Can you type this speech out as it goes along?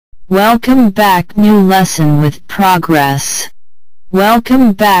Welcome back, new lesson with progress.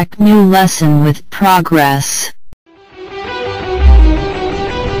 Welcome back, new lesson with progress.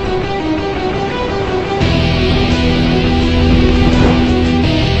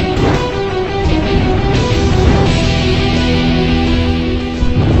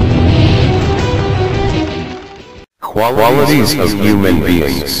 Qualities of human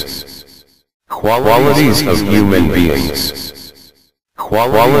beings. Qualities of human beings.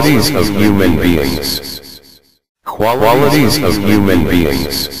 Qualities of human beings. Qualities of human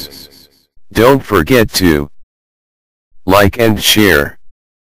beings. Don't forget to like and share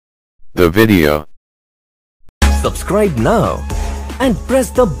the video. Subscribe now and press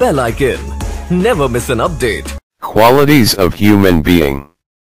the bell icon. Never miss an update. Qualities of human being.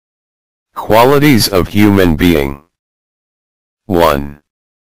 Qualities of human being. 1.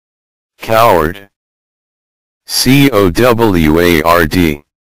 Coward. C-O-W-A-R-D.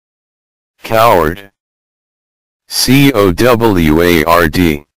 Coward.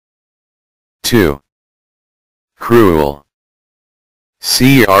 C-O-W-A-R-D. 2. Cruel.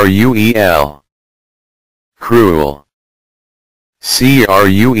 C-R-U-E-L. Cruel.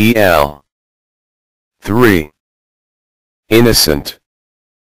 C-R-U-E-L. 3. Innocent.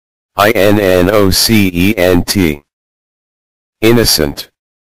 I-N-N-O-C-E-N-T. Innocent.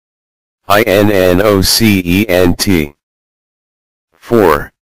 I-N-N-O-C-E-N-T.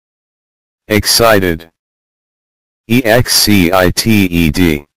 4. Excited.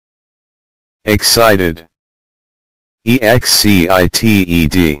 E-X-C-I-T-E-D. Excited.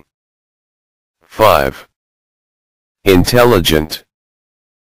 E-X-C-I-T-E-D. 5. Intelligent.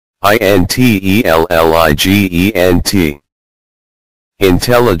 I-N-T-E-L-L-I-G-E-N-T.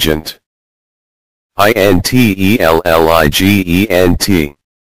 Intelligent. I-N-T-E-L-L-I-G-E-N-T.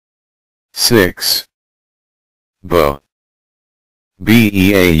 6. Beau.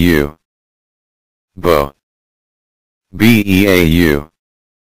 B-E-A-U. Beau. B-E-A-U.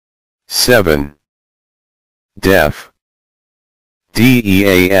 7. Deaf.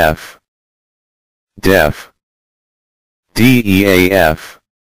 D-E-A-F. Deaf. D-E-A-F.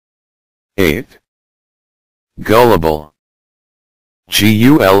 8. Gullible.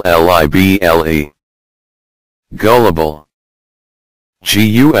 G-U-L-L-I-B-L-E. Gullible.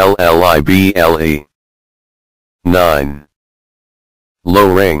 G-U-L-L-I-B-L-E. 9.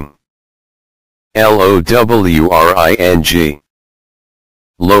 Lowring. L-O-W-R-I-N-G.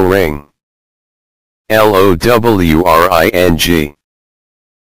 Lowring. L-O-W-R-I-N-G.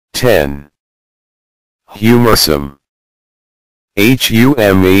 10. Humorsome.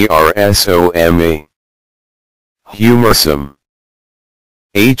 H-U-M-E-R-S-O-M-E. Humorsome.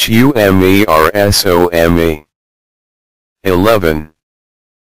 H-U-M-E-R-S-O-M-E. 11.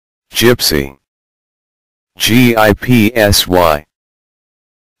 Gypsy. G-I-P-S-Y.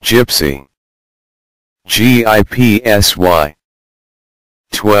 Gypsy. G-I-P-S-Y.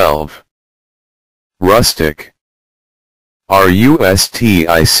 12. Rustic.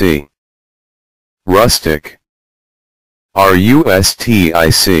 R-U-S-T-I-C. Rustic.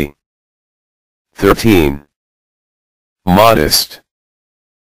 R-U-S-T-I-C. 13. Modest.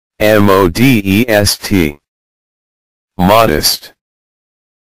 M-O-D-E-S-T. Modest.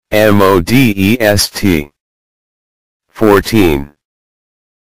 M-O-D-E-S-T. 14.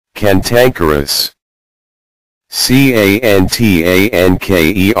 Cantankerous.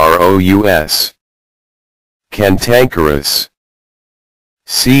 C-A-N-T-A-N-K-E-R-O-U-S. Cantankerous.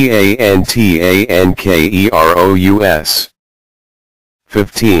 C-A-N-T-A-N-K-E-R-O-U-S.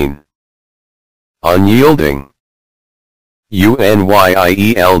 15. Unyielding.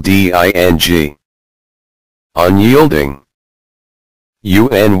 U-N-Y-I-E-L-D-I-N-G. Unyielding.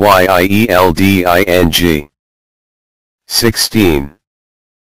 U-N-Y-I-E-L-D-I-N-G. 16.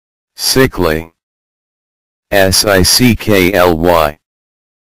 Sickly. S-I-C-K-L-Y.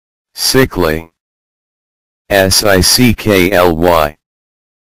 Sickly. S-I-C-K-L-Y.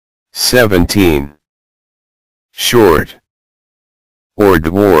 17. Short. Or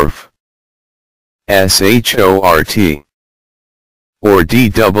dwarf. S-H-O-R-T. Or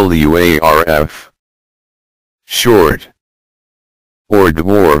D-W-A-R-F. Short. Or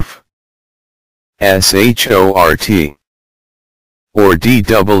dwarf. S-H-O-R-T. Or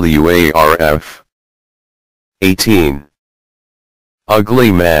D-W-A-R-F. 18.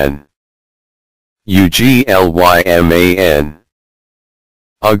 Ugly man. U-G-L-Y-M-A-N.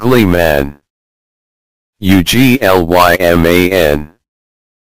 Ugly man. U-G-L-Y-M-A-N.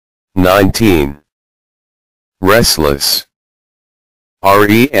 19. Restless.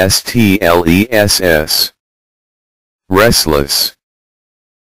 R-E-S-T-L-E-S-S. Restless.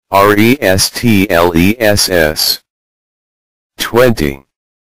 R-E-S-T-L-E-S-S. 20.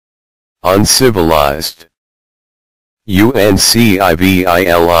 uncivilized,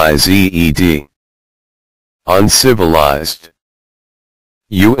 uncivilized, uncivilized, uncivilized.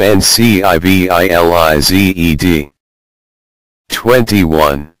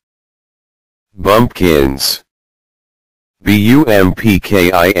 21. Bumpkins,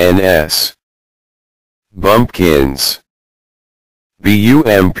 bumpkins, bumpkins, bumpkins.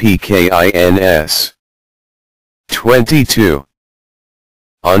 22.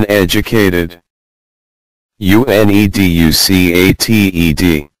 Uneducated, uneducated,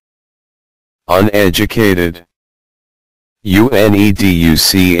 uneducated,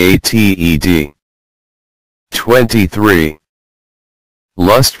 uneducated. 23.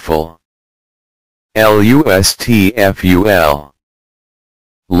 Lustful, lustful,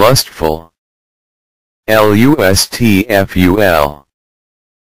 lustful, lustful.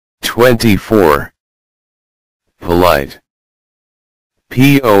 24. Polite,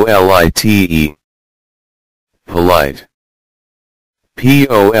 polite, polite, polite.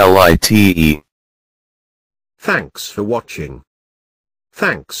 Thanks for watching.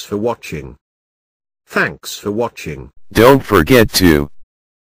 Thanks for watching. Thanks for watching. Don't forget to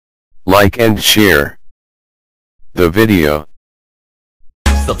like and share the video.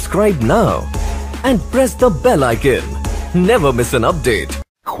 Subscribe now and press the bell icon. Never miss an update.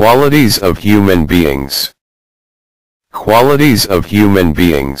 Qualities of human beings. Qualities of human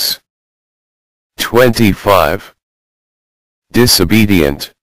beings. 25.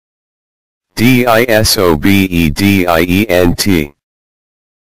 Disobedient, disobedient, disobedient,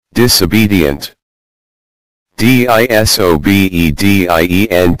 disobedient.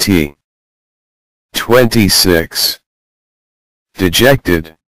 26.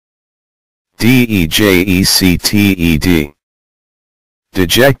 Dejected, dejected,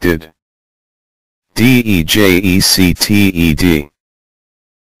 dejected, dejected.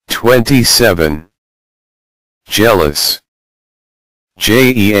 27. Jealous,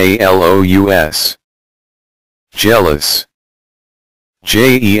 jealous, jealous, jealous.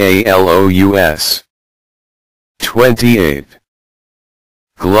 28.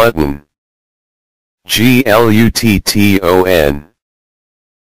 Glutton,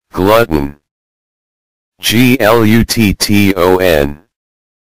 glutton, glutton, glutton.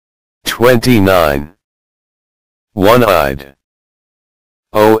 29. One-eyed,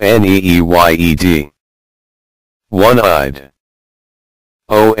 oneeyed, one-eyed,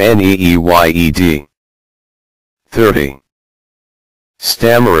 oneeyed. 30.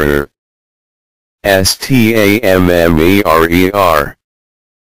 Stammerer, stammerer,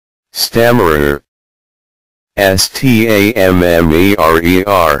 stammerer, stammerer.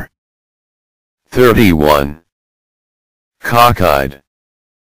 31. Cockeyed,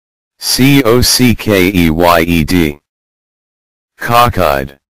 cockeyed,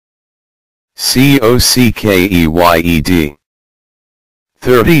 cockeyed, cockeyed.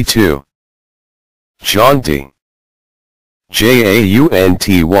 32. Jaunty,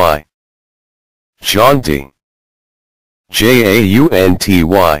 jaunty, jaunty,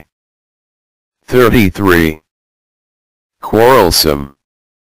 jaunty. 33. Quarrelsome,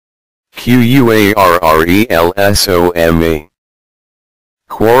 quarrelsome, quarrelsome,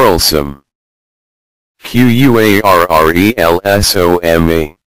 quarrelsome.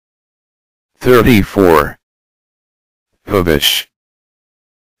 34. Peevish,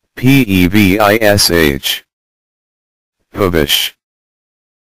 peevish, peevish,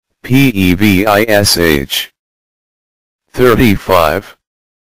 peevish. 35.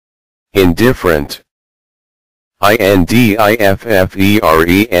 Indifferent, indifferent,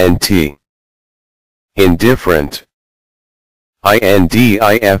 indifferent, indifferent.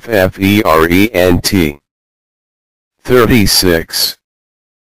 36.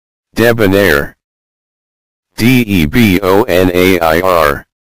 Debonair, debonair,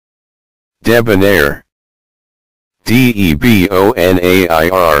 debonair,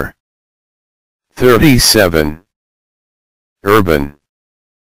 debonair. 37. Urban,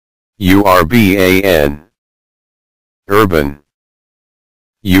 urban, urban,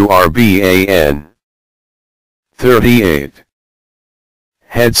 urban. 38.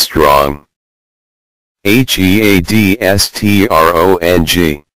 Headstrong, headstrong,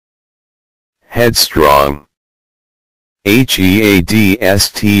 headstrong, headstrong.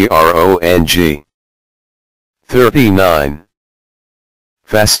 39.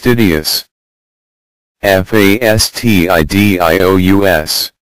 Fastidious, fastidious,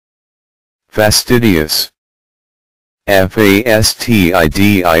 fastidious,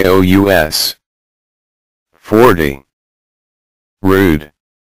 fastidious. 40. Rude,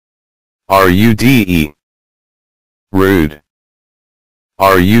 rude, rude,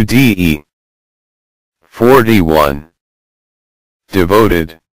 RUDE. 41.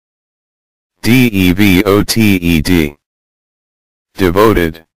 Devoted. DEVOTED.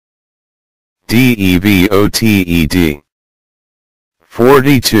 Devoted. DEVOTED.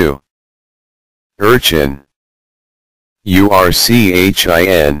 42. Urchin.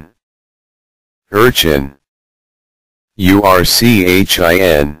 URCHIN. Urchin.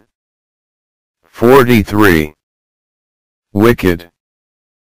 URCHIN. 43. Wicked.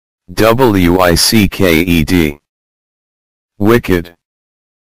 WICKED. Wicked.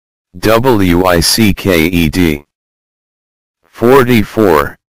 WICKED.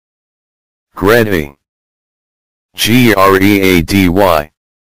 44. Gredy. GREADY.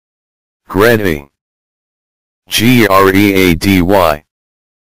 Gredy. GREADY.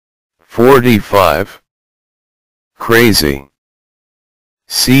 45. Crazy.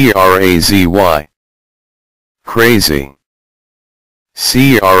 CRAZY. Crazy.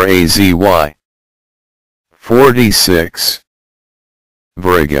 CRAZY. 46.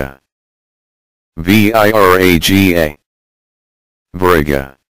 Vriga. VIRAGA.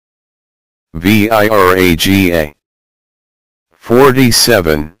 Vriga. VIRAGA.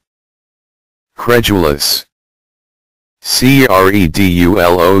 47. Credulous.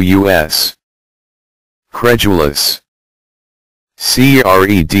 CREDULOUS. Credulous.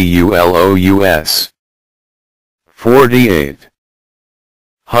 CREDULOUS. 48.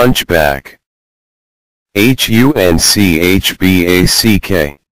 Hunchback.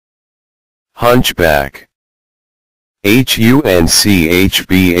 HUNCHBACK. Hunchback.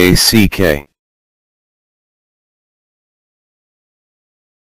 HUNCHBACK.